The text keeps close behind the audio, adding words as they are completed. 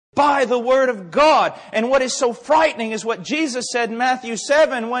by the Word of God. And what is so frightening is what Jesus said in Matthew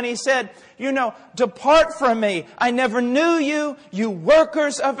 7 when He said, depart from me. I never knew you, you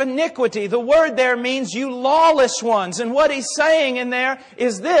workers of iniquity. The word there means you lawless ones. And what He's saying in there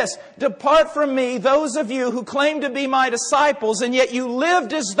is this: depart from me, those of you who claim to be my disciples, and yet you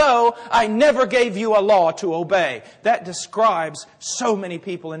lived as though I never gave you a law to obey. That describes so many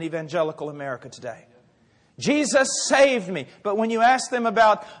people in evangelical America today. Jesus saved me. But when you ask them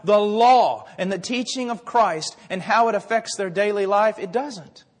about the law and the teaching of Christ and how it affects their daily life, it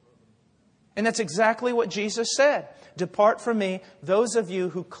doesn't. And that's exactly what Jesus said. Depart from me, those of you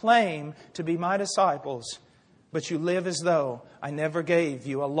who claim to be my disciples, but you live as though I never gave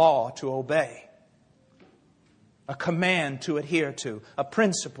you a law to obey, a command to adhere to, a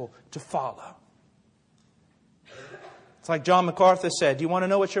principle to follow. It's like John MacArthur said, do you want to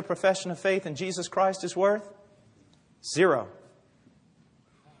know what your profession of faith in Jesus Christ is worth? 0.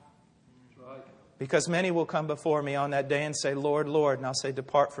 Because many will come before me on that day and say, Lord, Lord. And I'll say,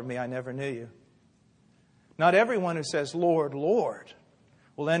 depart from me, I never knew you. Not everyone who says, Lord, Lord,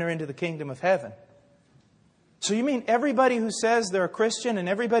 will enter into the kingdom of heaven. So you mean everybody who says they're a Christian and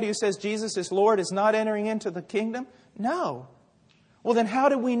everybody who says Jesus is Lord is not entering into the kingdom? No. Well, then how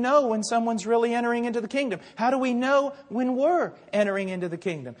do we know when someone's really entering into the kingdom? How do we know when we're entering into the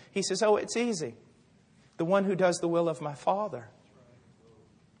kingdom? He says, oh, it's easy. The one who does the will of my Father.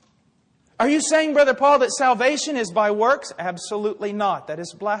 Are you saying, Brother Paul, that salvation is by works? Absolutely not. That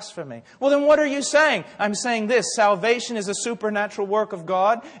is blasphemy. Well, then what are you saying? I'm saying this: salvation is a supernatural work of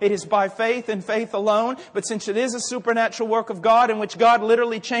God. It is by faith and faith alone. But since it is a supernatural work of God in which God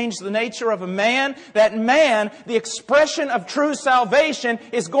literally changed the nature of a man, that man, the expression of true salvation,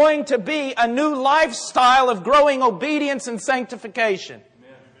 is going to be a new lifestyle of growing obedience and sanctification.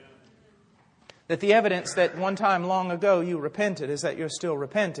 That the evidence that one time long ago you repented is that you're still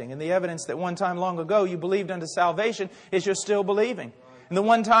repenting. And the evidence that one time long ago you believed unto salvation is you're still believing. And the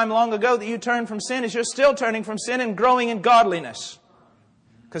one time long ago that you turned from sin is you're still turning from sin and growing in godliness.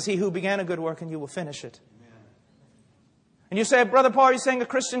 Because He who began a good work in you will finish it. And you say, Brother Paul, you're saying a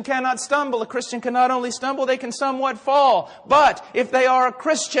Christian cannot stumble. A Christian can not only stumble, they can somewhat fall. But if they are a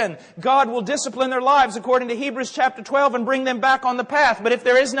Christian, God will discipline their lives according to Hebrews chapter 12 and bring them back on the path. But if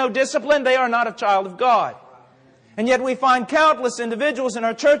there is no discipline, they are not a child of God. And yet we find countless individuals in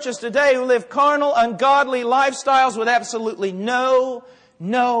our churches today who live carnal, ungodly lifestyles with absolutely no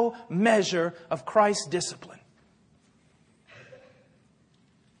measure of Christ's discipline.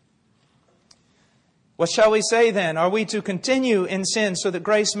 What shall we say then? Are we to continue in sin so that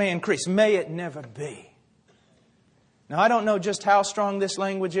grace may increase? May it never be. Now, I don't know just how strong this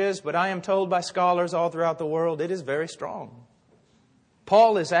language is, but I am told by scholars all throughout the world it is very strong.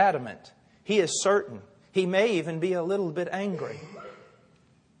 Paul is adamant. He is certain. He may even be a little bit angry.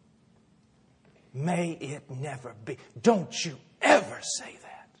 May it never be. Don't you ever say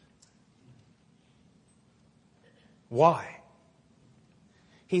that. Why?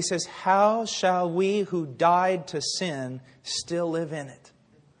 He says, how shall we who died to sin still live in it?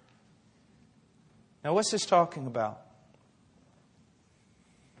 Now, what's this talking about?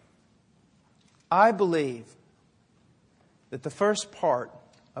 I believe that the first part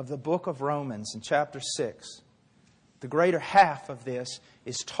of the book of Romans in chapter 6, the greater half of this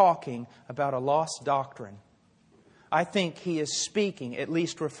is talking about a lost doctrine. I think he is speaking, at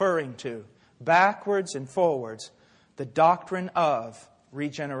least referring to, backwards and forwards, the doctrine of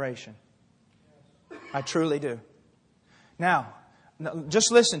regeneration. I truly do. Now,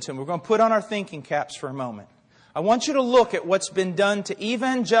 just listen to me. We're going to put on our thinking caps for a moment. I want you to look at what's been done to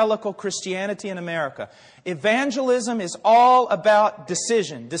evangelical Christianity in America. Evangelism is all about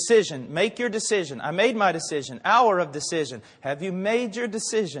decision. Decision. Make your decision. I made my decision. Hour of decision. Have you made your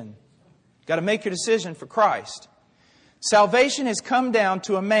decision? You've got to make your decision for Christ. Salvation has come down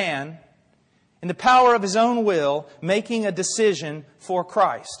to a man in the power of his own will, making a decision for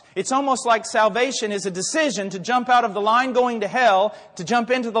Christ. It's almost like salvation is a decision to jump out of the line going to hell, to jump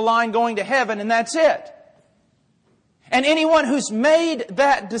into the line going to heaven, and that's it. And anyone who's made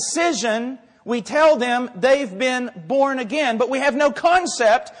that decision, we tell them they've been born again. But we have no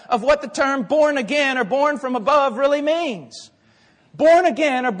concept of what the term born again or born from above really means. Born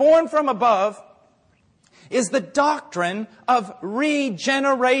again or born from above is the doctrine of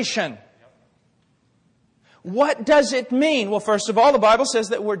regeneration. What does it mean? Well, first of all, the Bible says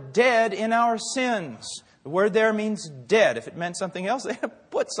that we're dead in our sins. The word there means dead. If it meant something else, they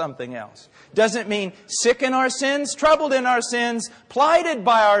have put something else. Doesn't mean sick in our sins, troubled in our sins, plighted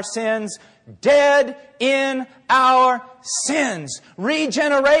by our sins, dead in our sins.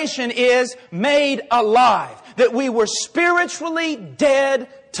 Regeneration is made alive. That we were spiritually dead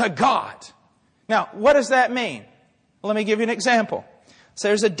to God. Now, what does that mean? Well, let me give you an example. So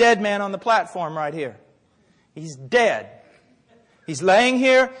there's a dead man on the platform right here. He's dead. He's laying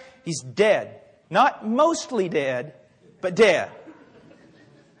here. He's dead. Not mostly dead, but dead.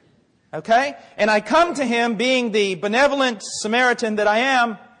 Okay? And I come to him, being the benevolent Samaritan that I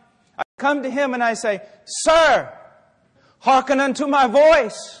am, I come to him and I say, "Sir, hearken unto my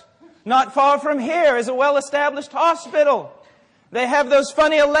voice. Not far from here is a well-established hospital. They have those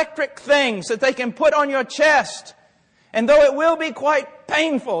funny electric things that they can put on your chest. And though it will be quite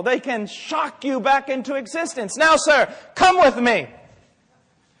painful, they can shock you back into existence. Now, sir, come with me."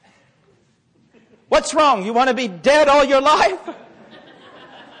 What's wrong? You want to be dead all your life?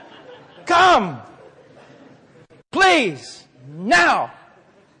 Come. Please. Now.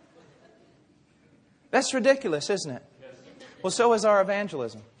 That's ridiculous, isn't it? Well, so is our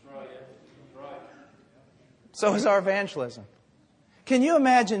evangelism. So is our evangelism. Can you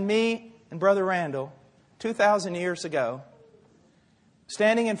imagine me and Brother Randall 2,000 years ago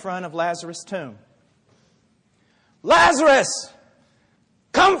standing in front of Lazarus' tomb? "Lazarus,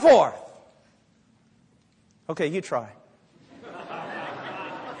 come forth." Okay, you try.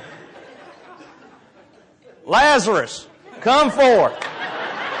 "Lazarus, come forth."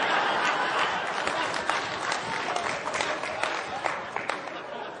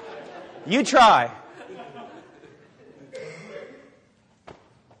 You try.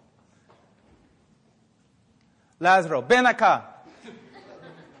 "Lazaro, ven acá."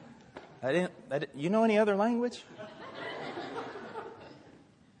 You know any other language?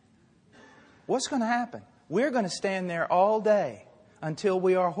 What's going to happen? We're going to stand there all day until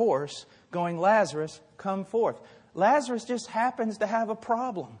we are hoarse, going, "Lazarus, come forth." Lazarus just happens to have a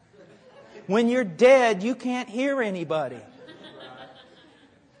problem. When you're dead, you can't hear anybody.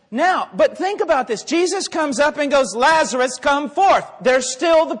 Now, but think about this. Jesus comes up and goes, "Lazarus, come forth." There's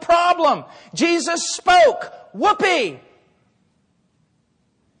still the problem. Jesus spoke. Whoopee!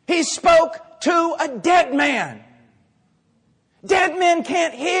 He spoke to a dead man. Dead men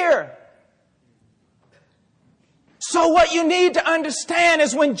can't hear. So what you need to understand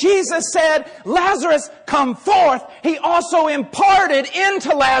is when Jesus said, "Lazarus, come forth," He also imparted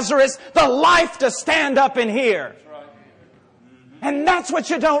into Lazarus the life to stand up and hear. And that's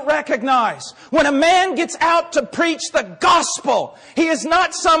what you don't recognize. When a man gets out to preach the gospel, he is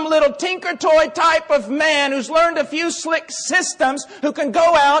not some little tinker toy type of man who's learned a few slick systems who can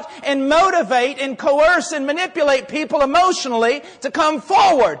go out and motivate and coerce and manipulate people emotionally to come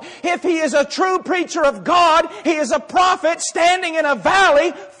forward. If he is a true preacher of God, he is a prophet standing in a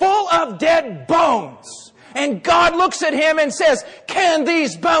valley full of dead bones. And God looks at him and says, "Can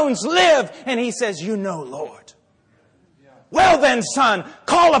these bones live?" And he says, "You know, Lord." "Well then, son,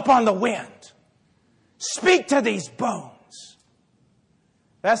 call upon the wind. Speak to these bones."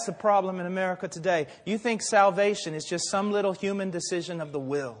 That's the problem in America today. You think salvation is just some little human decision of the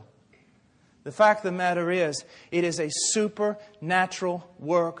will. The fact of the matter is, it is a supernatural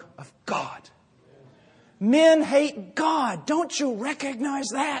work of God. Men hate God. Don't you recognize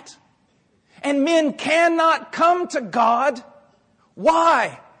that? And men cannot come to God.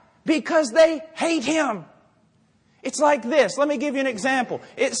 Why? Because they hate Him. It's like this. Let me give you an example.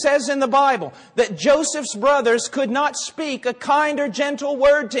 It says in the Bible that Joseph's brothers could not speak a kind or gentle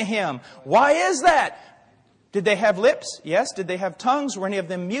word to him. Why is that? Did they have lips? Yes. Did they have tongues? Were any of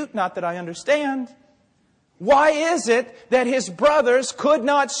them mute? Not that I understand. Why is it that his brothers could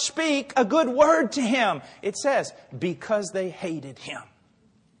not speak a good word to him? It says, because they hated him.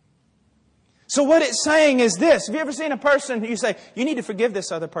 So what it's saying is this. Have you ever seen a person, you say, "You need to forgive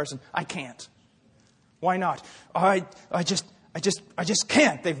this other person"? "I can't." "Why not?" I just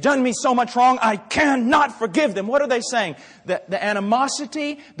can't. They've done me so much wrong. I cannot forgive them." What are they saying? The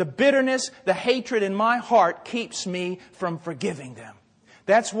animosity, the bitterness, the hatred in my heart keeps me from forgiving them.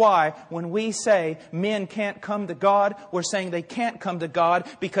 That's why when we say men can't come to God, we're saying they can't come to God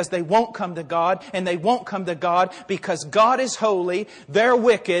because they won't come to God, and they won't come to God because God is holy, they're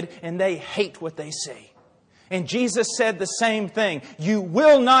wicked, and they hate what they see. And Jesus said the same thing. You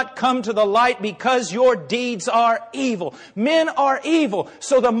will not come to the light because your deeds are evil. Men are evil.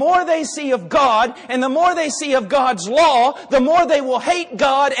 So the more they see of God and the more they see of God's law, the more they will hate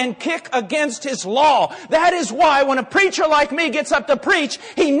God and kick against His law. That is why when a preacher like me gets up to preach,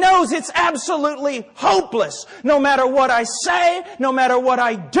 he knows it's absolutely hopeless. No matter what I say, no matter what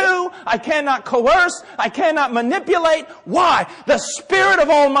I do, I cannot coerce, I cannot manipulate. Why? The Spirit of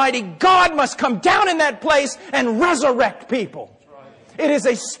Almighty God must come down in that place and resurrect people. It is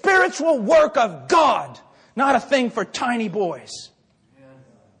a spiritual work of God, not a thing for tiny boys.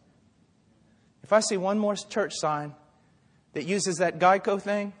 If I see one more church sign that uses that Geico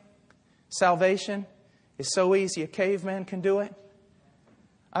thing? Salvation is so easy a caveman can do it.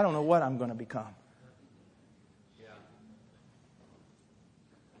 I don't know what I'm going to become.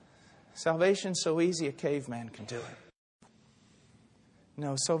 Salvation's so easy a caveman can do it.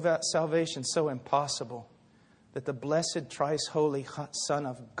 No, salvation's so impossible that the blessed, thrice holy Son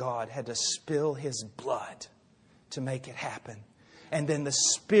of God had to spill His blood to make it happen. And then the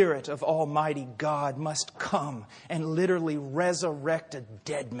Spirit of Almighty God must come and literally resurrect a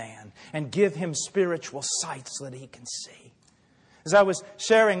dead man and give him spiritual sight so that he can see. As I was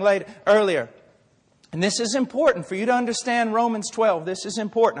sharing earlier, and this is important for you to understand Romans 12. This is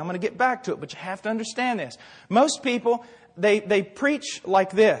important. I'm going to get back to it, but you have to understand this. Most people, they preach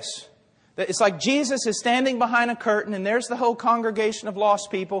like this. It's like Jesus is standing behind a curtain and there's the whole congregation of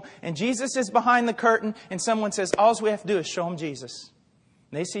lost people and Jesus is behind the curtain and someone says, all we have to do is show them Jesus.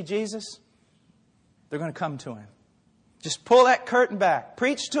 And they see Jesus, they're going to come to Him. Just pull that curtain back.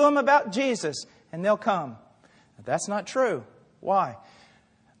 Preach to them about Jesus and they'll come. That's not true. Why?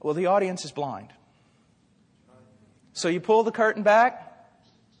 Well, the audience is blind. So you pull the curtain back,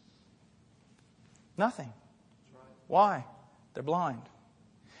 nothing. Why? They're blind.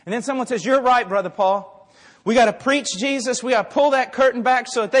 And then someone says, you're right, Brother Paul. We got to preach Jesus. We got to pull that curtain back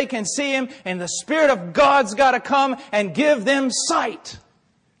so that they can see Him. And the Spirit of God's got to come and give them sight.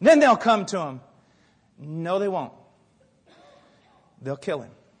 Then they'll come to Him. No, they won't. They'll kill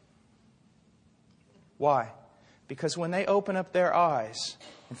Him. Why? Because when they open up their eyes,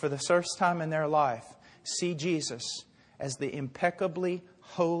 and for the first time in their life, see Jesus as the impeccably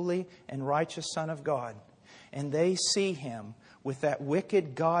holy and righteous Son of God, and they see Him with that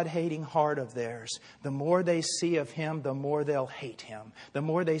wicked, God-hating heart of theirs, the more they see of Him, the more they'll hate Him. The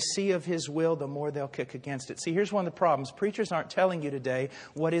more they see of His will, the more they'll kick against it. See, here's one of the problems. Preachers aren't telling you today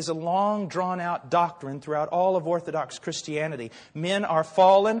what is a long, drawn-out doctrine throughout all of Orthodox Christianity. Men are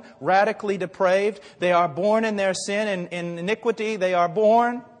fallen, radically depraved. They are born in their sin and in iniquity. They are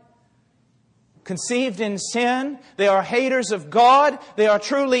born conceived in sin. They are haters of God. They are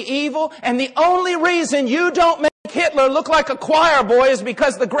truly evil. And the only reason you don't make Hitler look like a choir boy is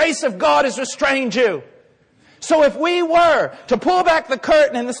because the grace of God has restrained you. So if we were to pull back the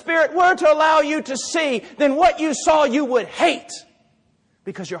curtain and the Spirit were to allow you to see, then what you saw you would hate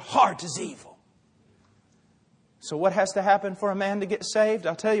because your heart is evil. So what has to happen for a man to get saved?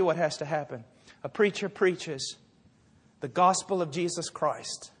 I'll tell you what has to happen. A preacher preaches the gospel of Jesus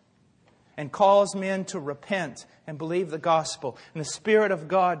Christ and calls men to repent and believe the gospel. And the Spirit of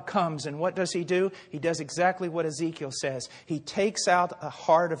God comes, and what does He do? He does exactly what Ezekiel says. He takes out a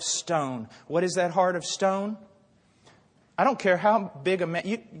heart of stone. What is that heart of stone? I don't care how big a man...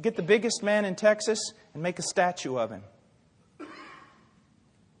 You get the biggest man in Texas and make a statue of him.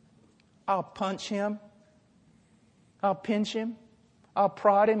 I'll punch him. I'll pinch him. I'll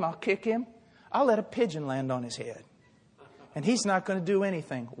prod him. I'll kick him. I'll let a pigeon land on his head. And he's not going to do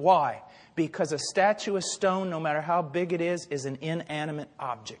anything. Why? Because a statue of stone, no matter how big it is an inanimate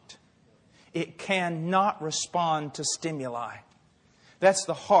object. It cannot respond to stimuli. That's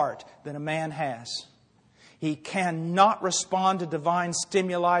the heart that a man has. He cannot respond to divine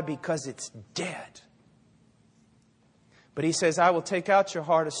stimuli because it's dead. But He says, I will take out your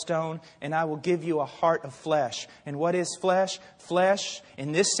heart of stone and I will give you a heart of flesh. And what is flesh? Flesh,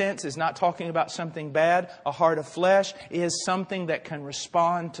 in this sense, is not talking about something bad. A heart of flesh is something that can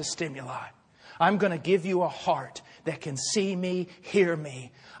respond to stimuli. I'm going to give you a heart that can see me, hear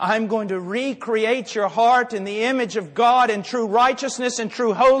me. I'm going to recreate your heart in the image of God in true righteousness and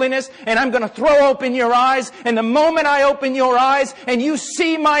true holiness. And I'm going to throw open your eyes. And the moment I open your eyes and you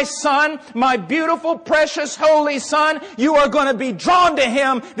see my Son, my beautiful, precious, holy Son, you are going to be drawn to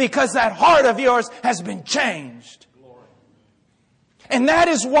Him because that heart of yours has been changed. And that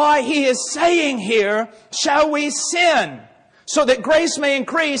is why He is saying here, shall we sin so that grace may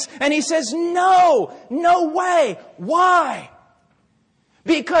increase? And He says, no, no way. Why?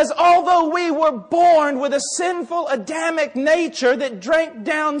 Because although we were born with a sinful Adamic nature that drank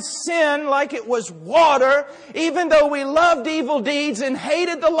down sin like it was water, even though we loved evil deeds and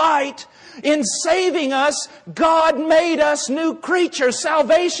hated the light, in saving us, God made us new creatures.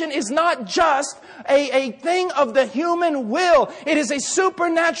 Salvation is not just a thing of the human will. It is a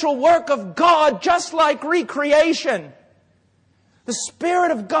supernatural work of God, just like recreation. The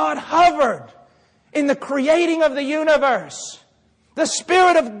Spirit of God hovered in the creating of the universe. The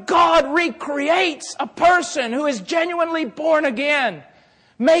Spirit of God recreates a person who is genuinely born again.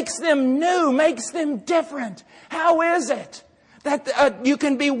 Makes them new, makes them different. How is it that you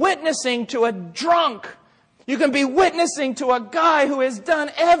can be witnessing to a drunk? You can be witnessing to a guy who has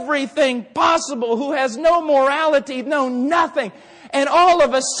done everything possible, who has no morality, no nothing. And all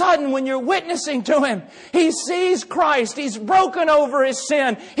of a sudden, when you're witnessing to him, he sees Christ. He's broken over his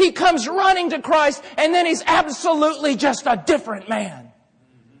sin. He comes running to Christ, and then he's absolutely just a different man.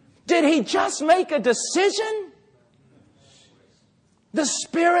 Did he just make a decision? The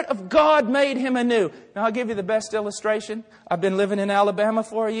Spirit of God made him anew. Now, I'll give you the best illustration. I've been living in Alabama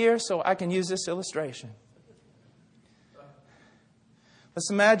for a year, so I can use this illustration. Let's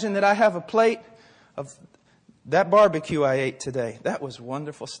imagine that I have a plate of that barbecue I ate today. That was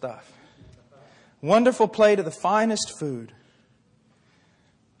wonderful stuff. Wonderful plate of the finest food.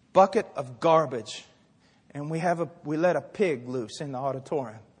 Bucket of garbage. And we let a pig loose in the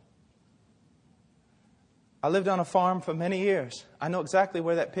auditorium. I lived on a farm for many years. I know exactly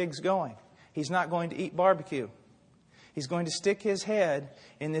where that pig's going. He's not going to eat barbecue. He's going to stick his head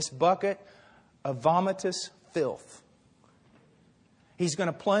in this bucket of vomitous filth. He's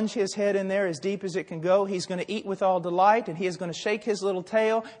going to plunge his head in there as deep as it can go. He's going to eat with all delight, and he is going to shake his little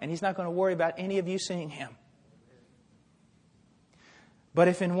tail, and he's not going to worry about any of you seeing him. But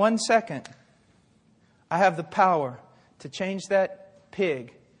if in 1 second I have the power to change that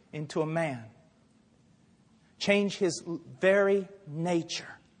pig into a man, change his very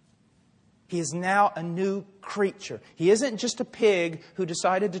nature, he is now a new creature. He isn't just a pig who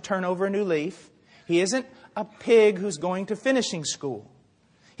decided to turn over a new leaf. He isn't a pig who's going to finishing school.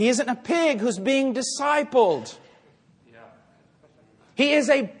 He isn't a pig who's being discipled. He is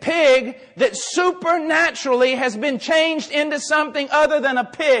a pig that supernaturally has been changed into something other than a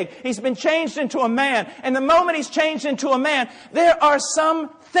pig. He's been changed into a man. And the moment he's changed into a man, there are some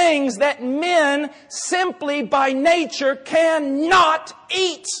things that men simply by nature cannot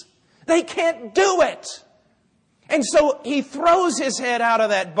eat. They can't do it. And so he throws his head out of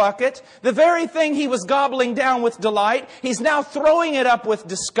that bucket. The very thing he was gobbling down with delight, he's now throwing it up with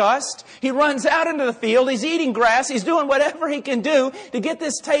disgust. He runs out into the field. He's eating grass. He's doing whatever he can do to get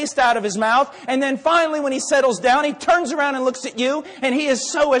this taste out of his mouth. And then finally, when he settles down, he turns around and looks at you, and he is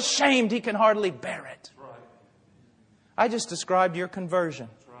so ashamed he can hardly bear it. Right. I just described your conversion.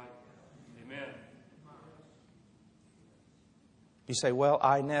 That's right. Amen. You say, well,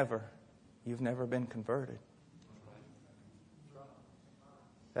 You've never been converted.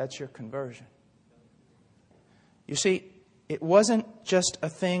 That's your conversion. You see, it wasn't just a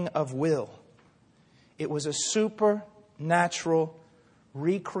thing of will. It was a supernatural,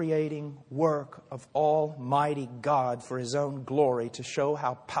 recreating work of Almighty God for His own glory to show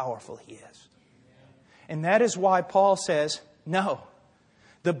how powerful He is. And that is why Paul says, no,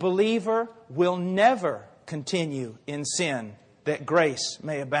 the believer will never continue in sin that grace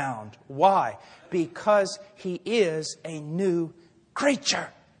may abound. Why? Because he is a new creature.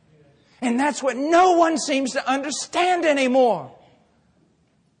 And that's what no one seems to understand anymore.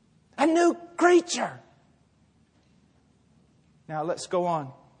 A new creature. Now let's go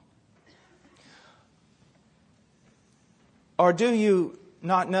on. Or do you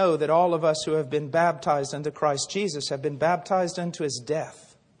not know that all of us who have been baptized unto Christ Jesus have been baptized unto His death?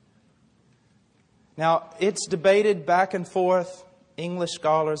 Now, it's debated back and forth. English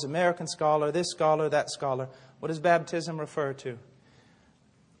scholars, American scholar, this scholar, that scholar. What does baptism refer to?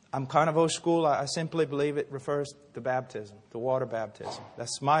 I'm kind of old school. I simply believe it refers to baptism, to water baptism.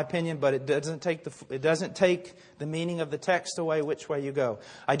 That's my opinion, but it doesn't take the meaning of the text away which way you go.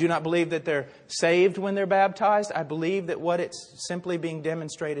 I do not believe that they're saved when they're baptized. I believe that what it's simply being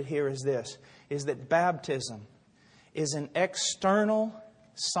demonstrated here is this, is that baptism is an external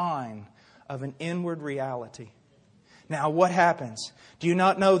sign of an inward reality. Now, what happens? Do you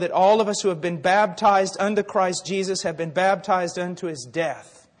not know that all of us who have been baptized unto Christ Jesus have been baptized unto His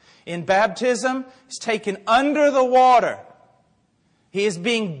death? In baptism, He's taken under the water. He is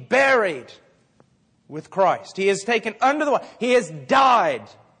being buried with Christ. He is taken under the water. He has died.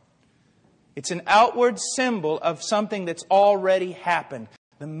 It's an outward symbol of something that's already happened.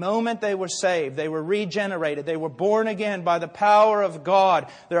 The moment they were saved, they were regenerated, they were born again by the power of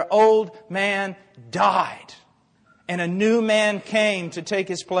God. Their old man died, and a new man came to take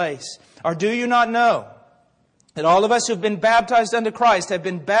his place. Or do you not know that all of us who have been baptized unto Christ have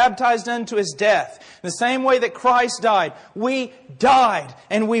been baptized unto His death? In the same way that Christ died, we died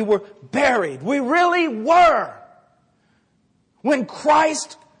and we were buried. We really were. When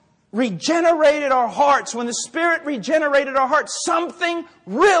Christ regenerated our hearts, when the Spirit regenerated our hearts, something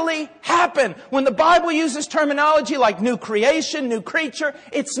really happened. When the Bible uses terminology like new creation, new creature,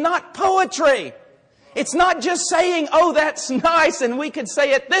 it's not poetry. It's not just saying, oh, that's nice, and we could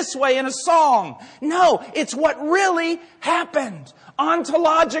say it this way in a song. No, it's what really happened.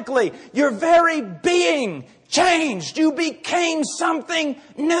 Ontologically, your very being changed. You became something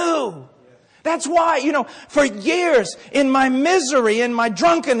new. That's why, for years in my misery, in my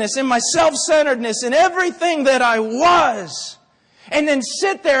drunkenness, in my self-centeredness, in everything that I was, and then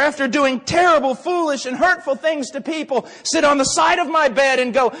sit there after doing terrible, foolish, and hurtful things to people, sit on the side of my bed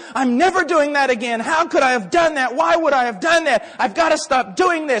and go, I'm never doing that again. How could I have done that? Why would I have done that? I've got to stop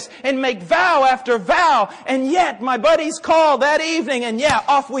doing this, and make vow after vow. And yet my buddies called that evening, and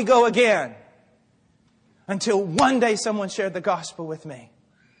off we go again. Until one day someone shared the gospel with me.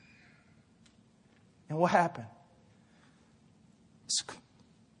 And what happened?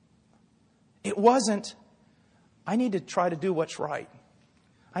 It wasn't, I need to try to do what's right.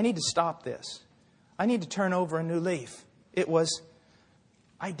 I need to stop this. I need to turn over a new leaf. It was,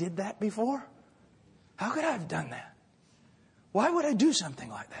 I did that before? How could I have done that? Why would I do something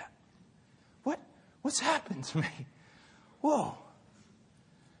like that? What's happened to me? Whoa.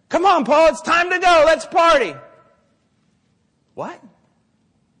 Come on, Paul, it's time to go. Let's party. What?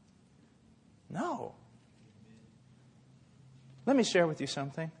 No. Let me share with you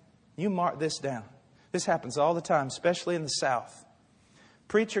something. You mark this down. This happens all the time, especially in the South.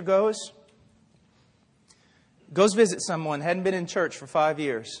 Preacher goes visit someone, hadn't been in church for 5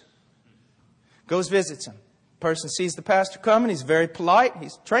 years. Goes visits him. Person sees the pastor coming. He's very polite.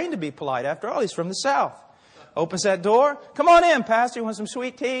 He's trained to be polite. After all, he's from the South. Opens that door. Come on in, pastor. You want some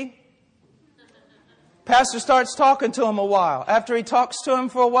sweet tea? Pastor starts talking to him a while. After he talks to him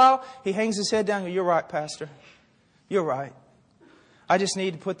for a while, he hangs his head down and goes, you're right, pastor. You're right. I just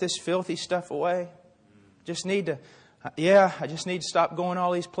need to put this filthy stuff away. I just need to stop going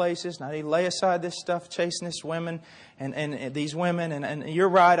all these places. And I need to lay aside this stuff, chasing this women and these women. And you're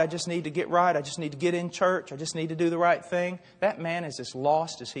right, I just need to get right. I just need to get in church. I just need to do the right thing. That man is as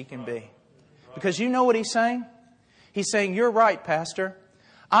lost as he can be. Because you know what he's saying? He's saying, you're right, pastor.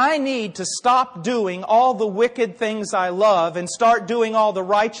 I need to stop doing all the wicked things I love and start doing all the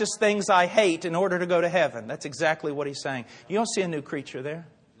righteous things I hate in order to go to heaven. That's exactly what he's saying. You don't see a new creature there.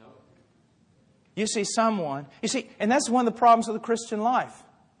 No. You see someone. And that's one of the problems of the Christian life.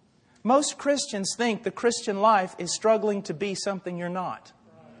 Most Christians think the Christian life is struggling to be something you're not.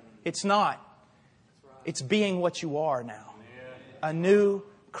 It's not. It's being what you are now. A new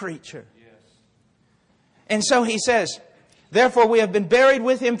creature. And so he says, therefore we have been buried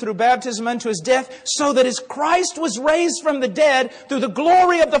with Him through baptism unto His death, so that as Christ was raised from the dead through the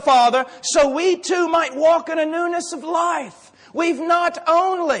glory of the Father, so we too might walk in a newness of life. We've not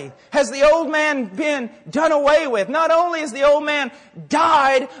only has the old man been done away with, not only has the old man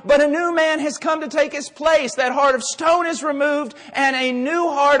died, but a new man has come to take his place. That heart of stone is removed, and a new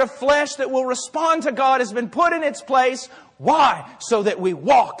heart of flesh that will respond to God has been put in its place. Why? So that we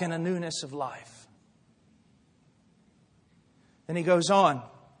walk in a newness of life. And he goes on,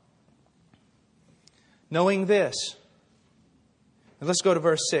 knowing this. And let's go to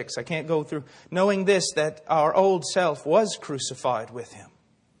verse 6. I can't go through. Knowing this, that our old self was crucified with Him.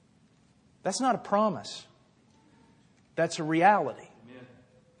 That's not a promise. That's a reality. Amen.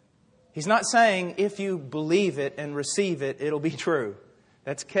 He's not saying if you believe it and receive it, it'll be true.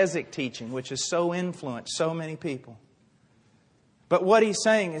 That's Keswick teaching, which has so influenced so many people. But what he's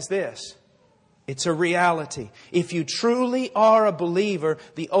saying is this. It's a reality. If you truly are a believer,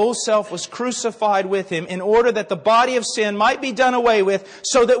 the old self was crucified with Him in order that the body of sin might be done away with,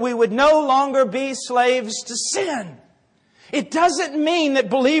 so that we would no longer be slaves to sin. It doesn't mean that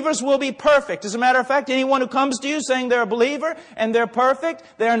believers will be perfect. As a matter of fact, anyone who comes to you saying they're a believer and they're perfect,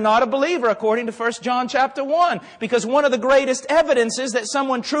 they're not a believer, according to 1 John chapter 1. Because one of the greatest evidences that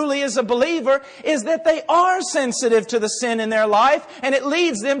someone truly is a believer is that they are sensitive to the sin in their life, and it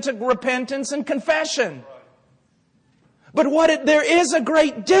leads them to repentance and confession. But there is a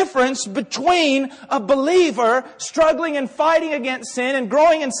great difference between a believer struggling and fighting against sin and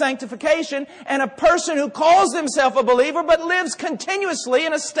growing in sanctification, and a person who calls himself a believer but lives continuously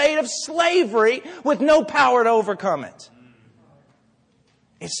in a state of slavery with no power to overcome it.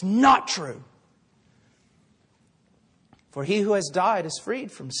 It's not true. For he who has died is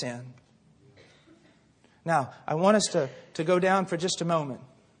freed from sin. Now, I want us to go down for just a moment.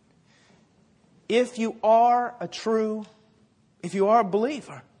 If you are a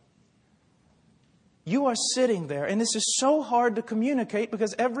believer, you are sitting there, and this is so hard to communicate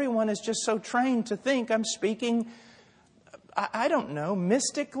because everyone is just so trained to think I'm speaking, I don't know,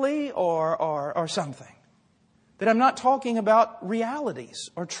 mystically or something. That I'm not talking about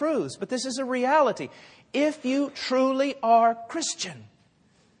realities or truths, but this is a reality. If you truly are Christian,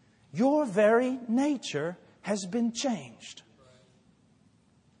 your very nature has been changed.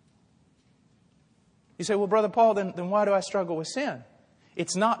 You say, well, Brother Paul, then why do I struggle with sin?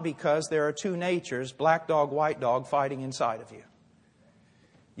 It's not because there are two natures, black dog, white dog, fighting inside of you.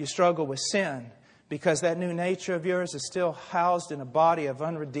 You struggle with sin because that new nature of yours is still housed in a body of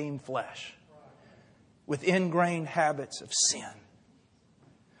unredeemed flesh with ingrained habits of sin.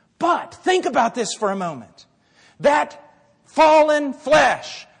 But think about this for a moment. That fallen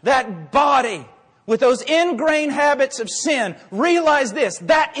flesh, that body with those ingrained habits of sin, realize this,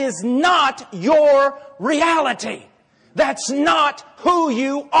 that is not your reality. That's not who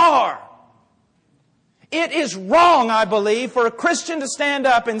you are. It is wrong, I believe, for a Christian to stand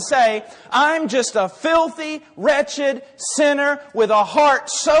up and say, I'm just a filthy, wretched sinner with a heart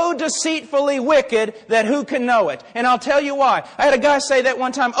so deceitfully wicked that who can know it? And I'll tell you why. I had a guy say that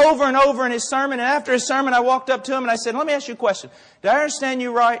one time over and over in his sermon, and after his sermon I walked up to him and I said, let me ask you a question. Did I understand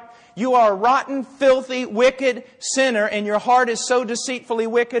you right? You are a rotten, filthy, wicked sinner and your heart is so deceitfully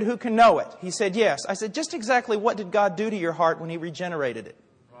wicked, who can know it? He said, yes. I said, just exactly what did God do to your heart when He regenerated it?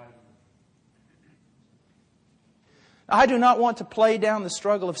 I do not want to play down the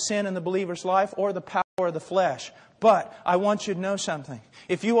struggle of sin in the believer's life or the power of the flesh. But I want you to know something.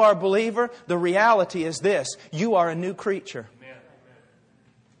 If you are a believer, the reality is this. You are a new creature.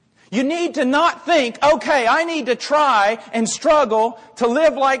 You need to not think, okay, I need to try and struggle to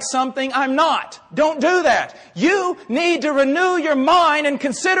live like something I'm not. Don't do that. You need to renew your mind and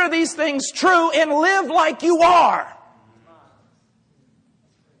consider these things true and live like you are.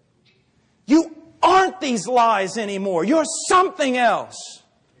 You aren't these lies anymore. You're something else.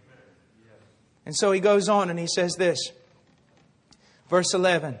 And so he goes on and he says this. Verse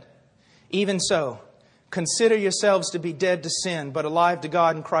 11. Even so, consider yourselves to be dead to sin, but alive to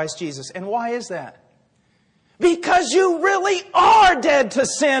God in Christ Jesus. And why is that? Because you really are dead to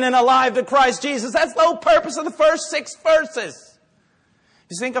sin and alive to Christ Jesus. That's the whole purpose of the first 6 verses.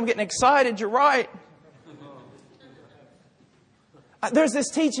 You think I'm getting excited? You're right. There's this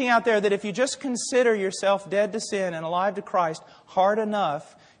teaching out there that if you just consider yourself dead to sin and alive to Christ hard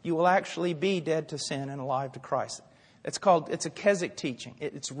enough, you will actually be dead to sin and alive to Christ. It's a Keswick teaching.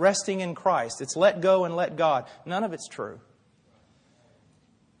 It's resting in Christ. It's let go and let God. None of it's true.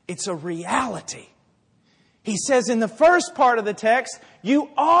 It's a reality. He says in the first part of the text, you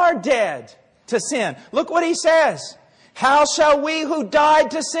are dead to sin. Look what he says. How shall we who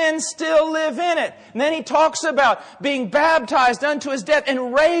died to sin still live in it? And then he talks about being baptized unto His death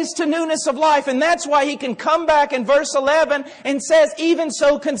and raised to newness of life. And that's why he can come back in verse 11 and says, even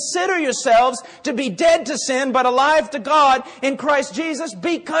so consider yourselves to be dead to sin but alive to God in Christ Jesus,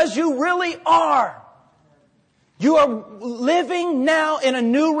 because you really are. You are living now in a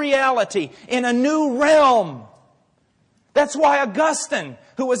new reality, in a new realm. That's why Augustine,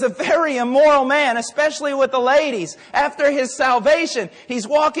 who was a very immoral man, especially with the ladies, after his salvation, he's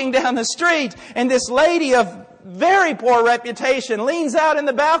walking down the street and this lady of very poor reputation leans out in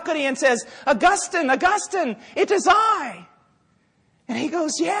the balcony and says, Augustine, Augustine, it is I. And he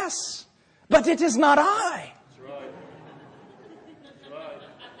goes, yes, but it is not I. That's right. That's right.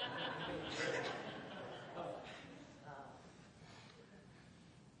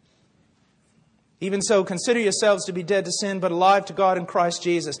 Even so, consider yourselves to be dead to sin, but alive to God in Christ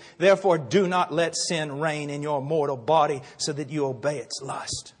Jesus. Therefore, do not let sin reign in your mortal body so that you obey its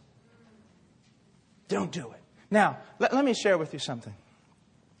lust. Don't do it. Now, let me share with you something.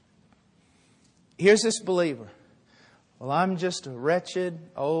 Here's this believer. Well, I'm just a wretched,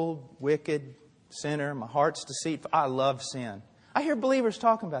 old, wicked sinner. My heart's deceitful. I love sin. I hear believers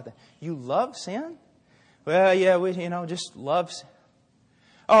talking about that. You love sin? Well, yeah, we just love sin.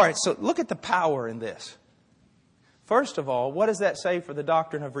 All right, so look at the power in this. First of all, what does that say for the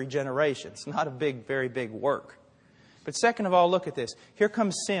doctrine of regeneration? It's not a very big work. But second of all, look at this. Here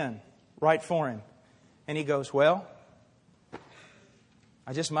comes sin right for him. And he goes, well,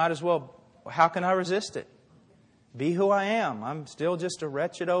 I just might as well, how can I resist it? Be who I am. I'm still just a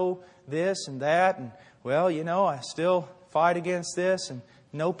wretched old this and that. And, well, I still fight against this and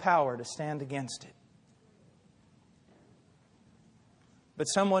no power to stand against it. But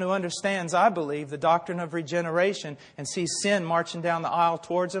someone who understands, I believe, the doctrine of regeneration and sees sin marching down the aisle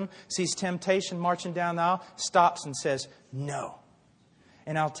towards him, sees temptation marching down the aisle, stops and says, no.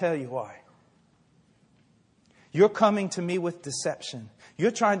 And I'll tell you why. You're coming to me with deception.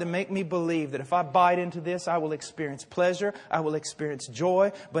 You're trying to make me believe that if I bite into this, I will experience pleasure, I will experience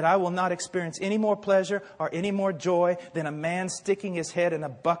joy, but I will not experience any more pleasure or any more joy than a man sticking his head in a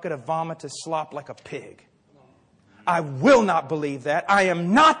bucket of vomit to slop like a pig. I will not believe that. I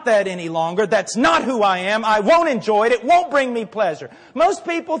am not that any longer. That's not who I am. I won't enjoy it. It won't bring me pleasure. Most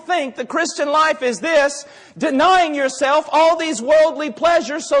people think the Christian life is this, denying yourself all these worldly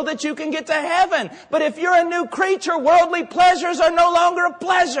pleasures so that you can get to heaven. But if you're a new creature, worldly pleasures are no longer a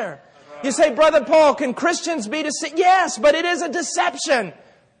pleasure. You say, Brother Paul, can Christians be deceived? Yes, but it is a deception.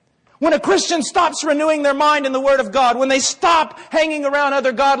 When a Christian stops renewing their mind in the Word of God, when they stop hanging around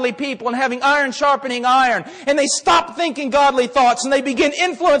other godly people and having iron sharpening iron, and they stop thinking godly thoughts and they begin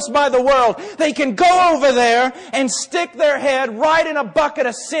influenced by the world, they can go over there and stick their head right in a bucket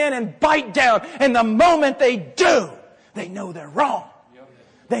of sin and bite down. And the moment they do, they know they're wrong.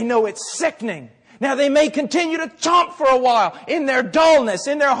 They know it's sickening. Now they may continue to chomp for a while in their dullness,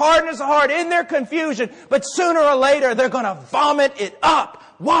 in their hardness of heart, in their confusion, but sooner or later they're going to vomit it up.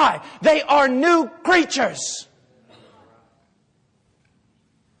 Why? They are new creatures.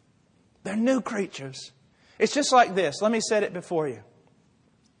 They're new creatures. It's just like this. Let me set it before you.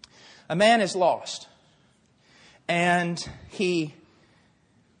 A man is lost. And he's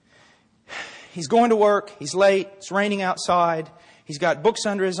going to work. He's late. It's raining outside. He's got books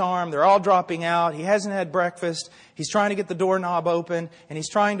under his arm. They're all dropping out. He hasn't had breakfast. He's trying to get the doorknob open, and he's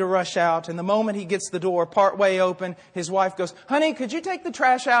trying to rush out. And the moment he gets the door partway open, his wife goes, "Honey, could you take the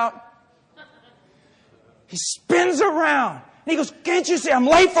trash out?" He spins around. And he goes, "Can't you see I'm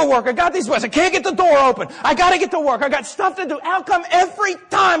late for work? I got these books. I can't get the door open. I got to get to work. I got stuff to do. How come every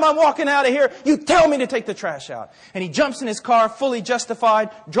time I'm walking out of here, you tell me to take the trash out?" And he jumps in his car, fully justified,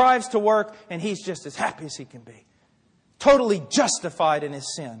 drives to work, and he's just as happy as he can be. Totally justified in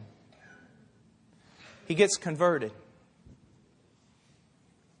his sin. He gets converted.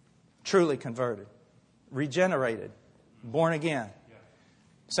 Truly converted. Regenerated. Born again.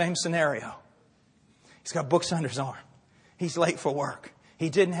 Same scenario. He's got books under his arm. He's late for work. He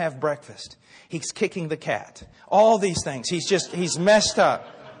didn't have breakfast. He's kicking the cat. All these things. He's messed up.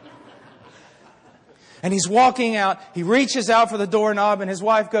 And he's walking out. He reaches out for the doorknob and his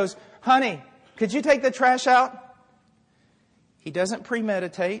wife goes, "Honey, could you take the trash out?" He doesn't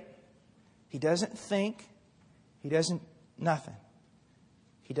premeditate. He doesn't think. He doesn't, nothing.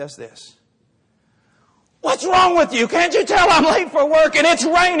 He does this. "What's wrong with you? Can't you tell I'm late for work and it's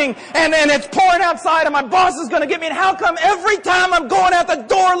raining and it's pouring outside and my boss is going to get me? And how come every time I'm going out the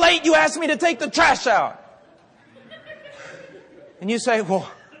door late, you ask me to take the trash out?" And you say, "Well,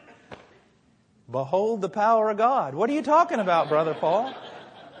 behold the power of God." What are you talking about, Brother Paul?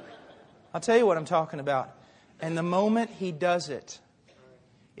 I'll tell you what I'm talking about. And the moment he does it,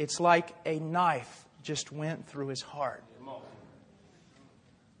 it's like a knife just went through his heart.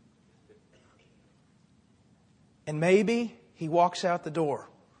 And maybe he walks out the door.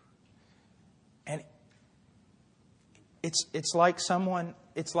 And it's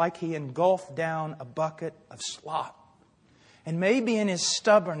like he engulfed down a bucket of slop. And maybe in his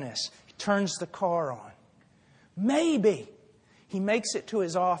stubbornness, he turns the car on. Maybe he makes it to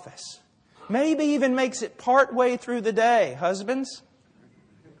his office. Maybe even makes it part way through the day, husbands.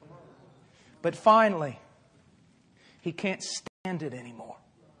 But finally, he can't stand it anymore.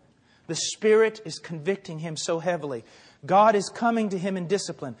 The Spirit is convicting him so heavily. God is coming to him in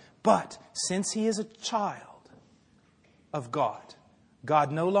discipline. But since he is a child of God,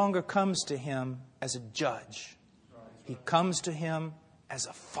 God no longer comes to him as a judge. He comes to him as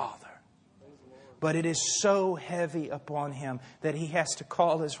a father. But it is so heavy upon him that he has to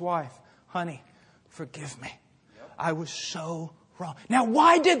call his wife. "Honey, forgive me. I was so wrong." Now,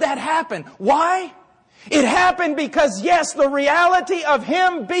 why did that happen? Why? It happened because, yes, the reality of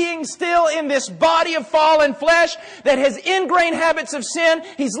him being still in this body of fallen flesh that has ingrained habits of sin.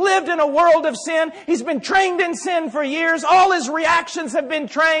 He's lived in a world of sin. He's been trained in sin for years. All his reactions have been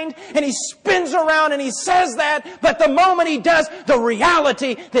trained. And he spins around and he says that. But the moment he does, the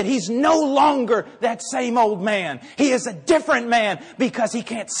reality that he's no longer that same old man. He is a different man because he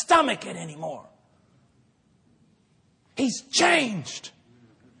can't stomach it anymore. He's changed.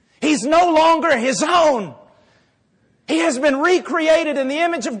 He's no longer his own. He has been recreated in the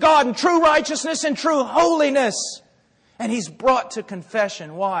image of God in true righteousness and true holiness. And he's brought to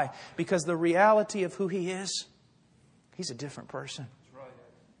confession. Why? Because the reality of who he is, he's a different person.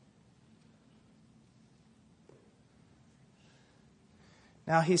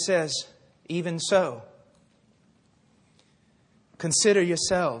 Now he says, "Even so, consider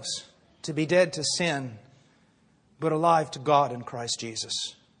yourselves to be dead to sin, but alive to God in Christ Jesus."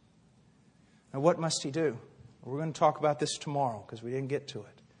 Now, what must he do? We're going to talk about this tomorrow because we didn't get to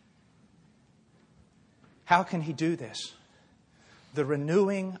it. How can he do this? The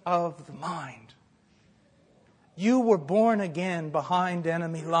renewing of the mind. You were born again behind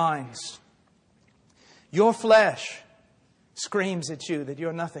enemy lines. Your flesh screams at you that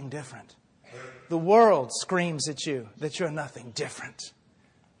you're nothing different. The world screams at you that you're nothing different.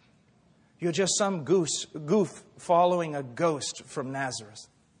 You're just some goof following a ghost from Nazareth.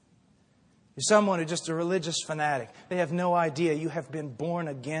 You're someone who's just a religious fanatic. They have no idea you have been born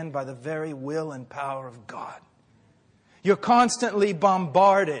again by the very will and power of God. You're constantly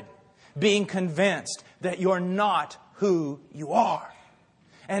bombarded, being convinced that you're not who you are.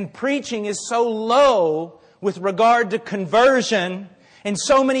 And preaching is so low with regard to conversion. And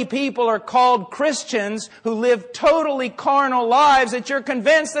so many people are called Christians who live totally carnal lives that you're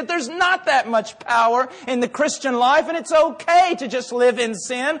convinced that there's not that much power in the Christian life and it's okay to just live in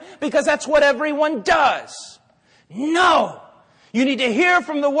sin because that's what everyone does. No! You need to hear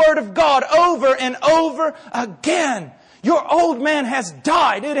from the Word of God over and over again. Your old man has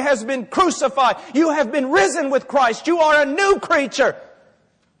died. It has been crucified. You have been risen with Christ. You are a new creature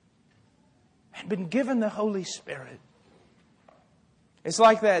and been given the Holy Spirit. It's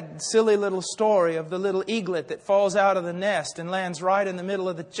like that silly little story of the little eaglet that falls out of the nest and lands right in the middle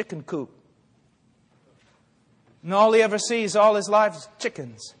of the chicken coop. And all he ever sees all his life is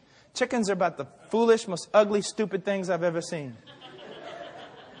chickens. Chickens are about the foolish, most ugly, stupid things I've ever seen.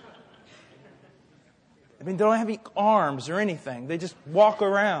 I mean, they don't have any arms or anything. They just walk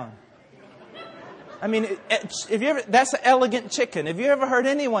around. I mean, that's an elegant chicken. Have you ever heard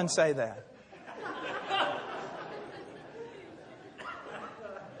anyone say that?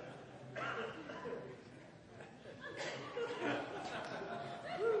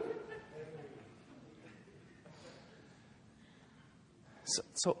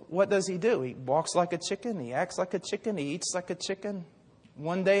 So what does he do? He walks like a chicken. He acts like a chicken. He eats like a chicken.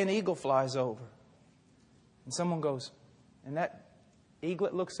 One day an eagle flies over. And someone goes, and that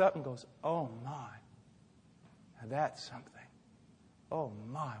eaglet looks up and goes, "Oh my, now that's something. Oh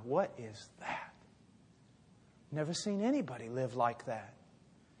my, what is that? Never seen anybody live like that.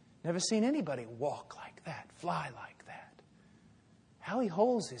 Never seen anybody walk like that, fly like that. How he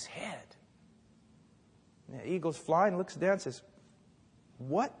holds his head." And the eagle's flying, looks down and says,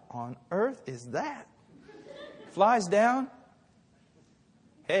 "What on earth is that?" Flies down.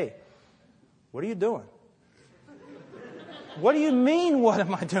 "Hey, what are you doing?" "What do you mean, what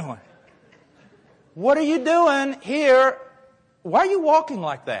am I doing? What are you doing here? Why are you walking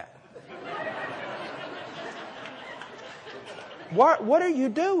like that? What are you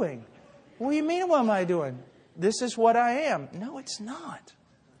doing?" "What do you mean, what am I doing? This is what I am." "No, it's not.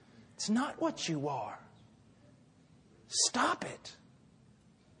 It's not what you are. Stop it."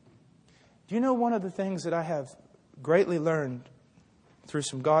 Do you know one of the things that I have greatly learned through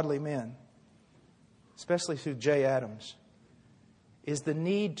some godly men, especially through Jay Adams, is the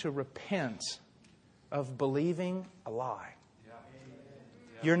need to repent of believing a lie.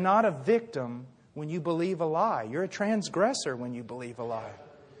 You're not a victim when you believe a lie. You're a transgressor when you believe a lie.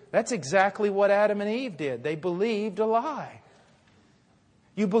 That's exactly what Adam and Eve did. They believed a lie.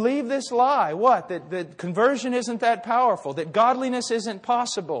 You believe this lie. What? That conversion isn't that powerful. That godliness isn't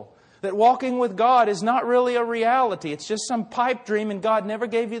possible. That walking with God is not really a reality. It's just some pipe dream and God never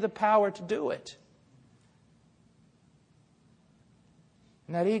gave you the power to do it.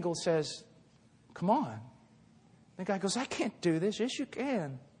 And that eagle says, "Come on." The guy goes, "I can't do this." "Yes, you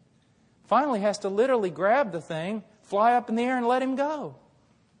can." Finally has to literally grab the thing, fly up in the air and let him go.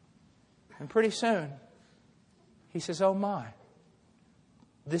 And pretty soon, he says, "Oh my,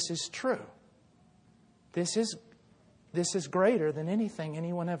 this is true. This is greater than anything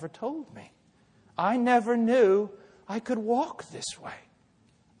anyone ever told me. I never knew I could walk this way.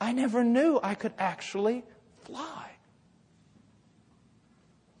 I never knew I could actually fly."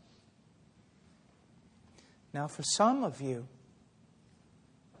 Now, for some of you,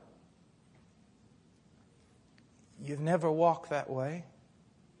 you've never walked that way.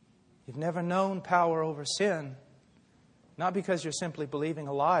 You've never known power over sin. Not because you're simply believing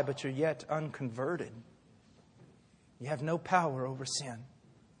a lie, but you're yet unconverted. You have no power over sin.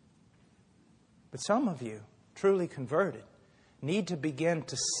 But some of you, truly converted, need to begin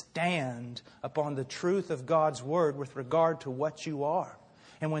to stand upon the truth of God's Word with regard to what you are.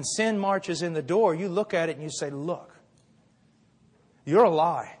 And when sin marches in the door, you look at it and you say, "Look, you're a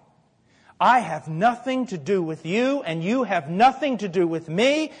lie. I have nothing to do with you, and you have nothing to do with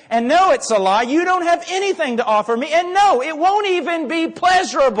me. And no, it's a lie. You don't have anything to offer me. And no, it won't even be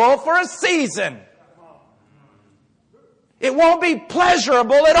pleasurable for a season. It won't be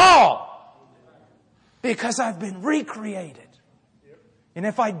pleasurable at all. Because I've been recreated. And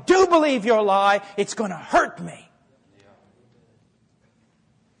if I do believe your lie, it's going to hurt me."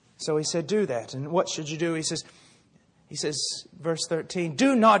 So he said, "Do that." And what should you do? He says, He says, verse 13,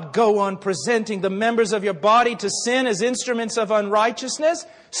 do not go on presenting the members of your body to sin as instruments of unrighteousness.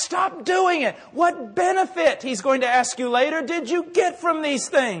 Stop doing it. What benefit, he's going to ask you later, did you get from these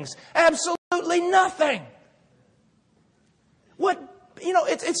things? Absolutely nothing.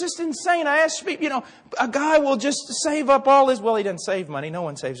 It's just insane. I ask people, a guy will just save up all his, well, he doesn't save money. No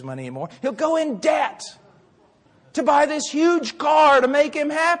one saves money anymore. He'll go in debt to buy this huge car to make him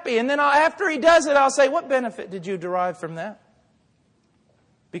happy. And then after he does it, I'll say, what benefit did you derive from that?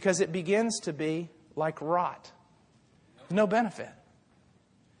 Because it begins to be like rot. No benefit.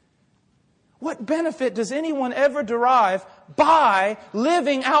 What benefit does anyone ever derive by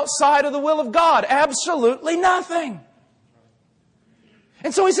living outside of the will of God? Absolutely nothing.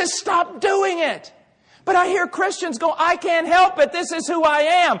 And so he says, stop doing it. But I hear Christians go, I can't help it. This is who I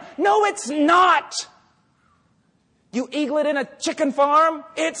am. No, it's not. You eaglet in a chicken farm?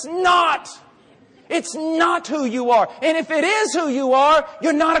 It's not. It's not who you are. And if it is who you are,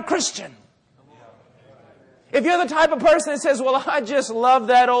 you're not a Christian. If you're the type of person that says, well, I just love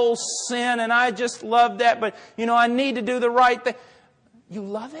that old sin and I just love that, but, I need to do the right thing. You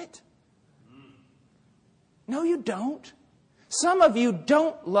love it? No, you don't. Some of you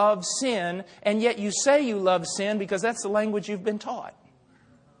don't love sin, and yet you say you love sin because that's the language you've been taught.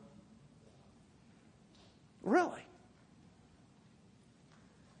 Really?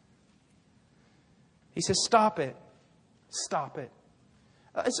 He says, stop it. Stop it.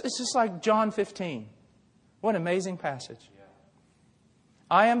 It's just like John 15. What an amazing passage.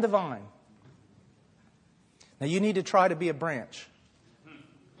 I am the vine. Now you need to try to be a branch.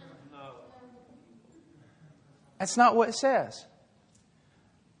 That's not what it says.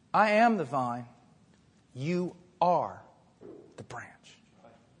 I am the vine. You are the branch.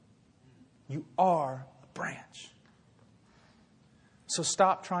 You are a branch. So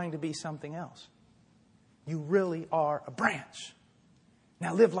stop trying to be something else. You really are a branch.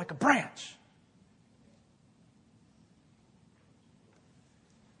 Now live like a branch.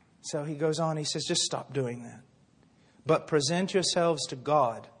 So he goes on, he says, just stop doing that. But present yourselves to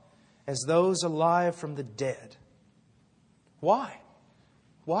God as those alive from the dead. Why?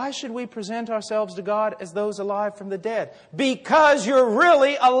 Why should we present ourselves to God as those alive from the dead? Because you're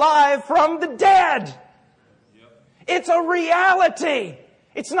really alive from the dead. Yep. It's a reality.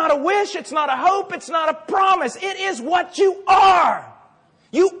 It's not a wish, it's not a hope, it's not a promise. It is what you are.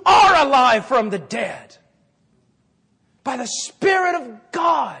 You are alive from the dead. By the Spirit of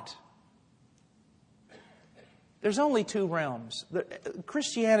God. There's only two realms.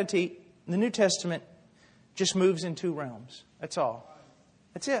 Christianity, the New Testament, just moves in two realms. That's all.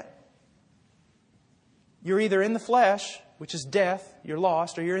 That's it. You're either in the flesh, which is death, you're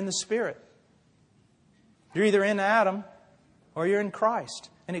lost, or you're in the Spirit. You're either in Adam or you're in Christ.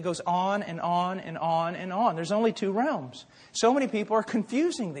 And it goes on and on and on and on. There's only two realms. So many people are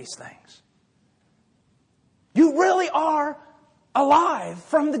confusing these things. You really are alive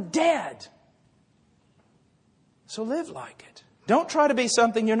from the dead. So live like it. Don't try to be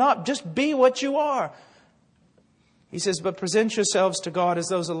something you're not. Just be what you are. He says, but present yourselves to God as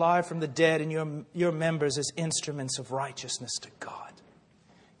those alive from the dead and your members as instruments of righteousness to God.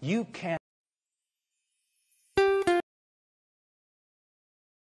 You can't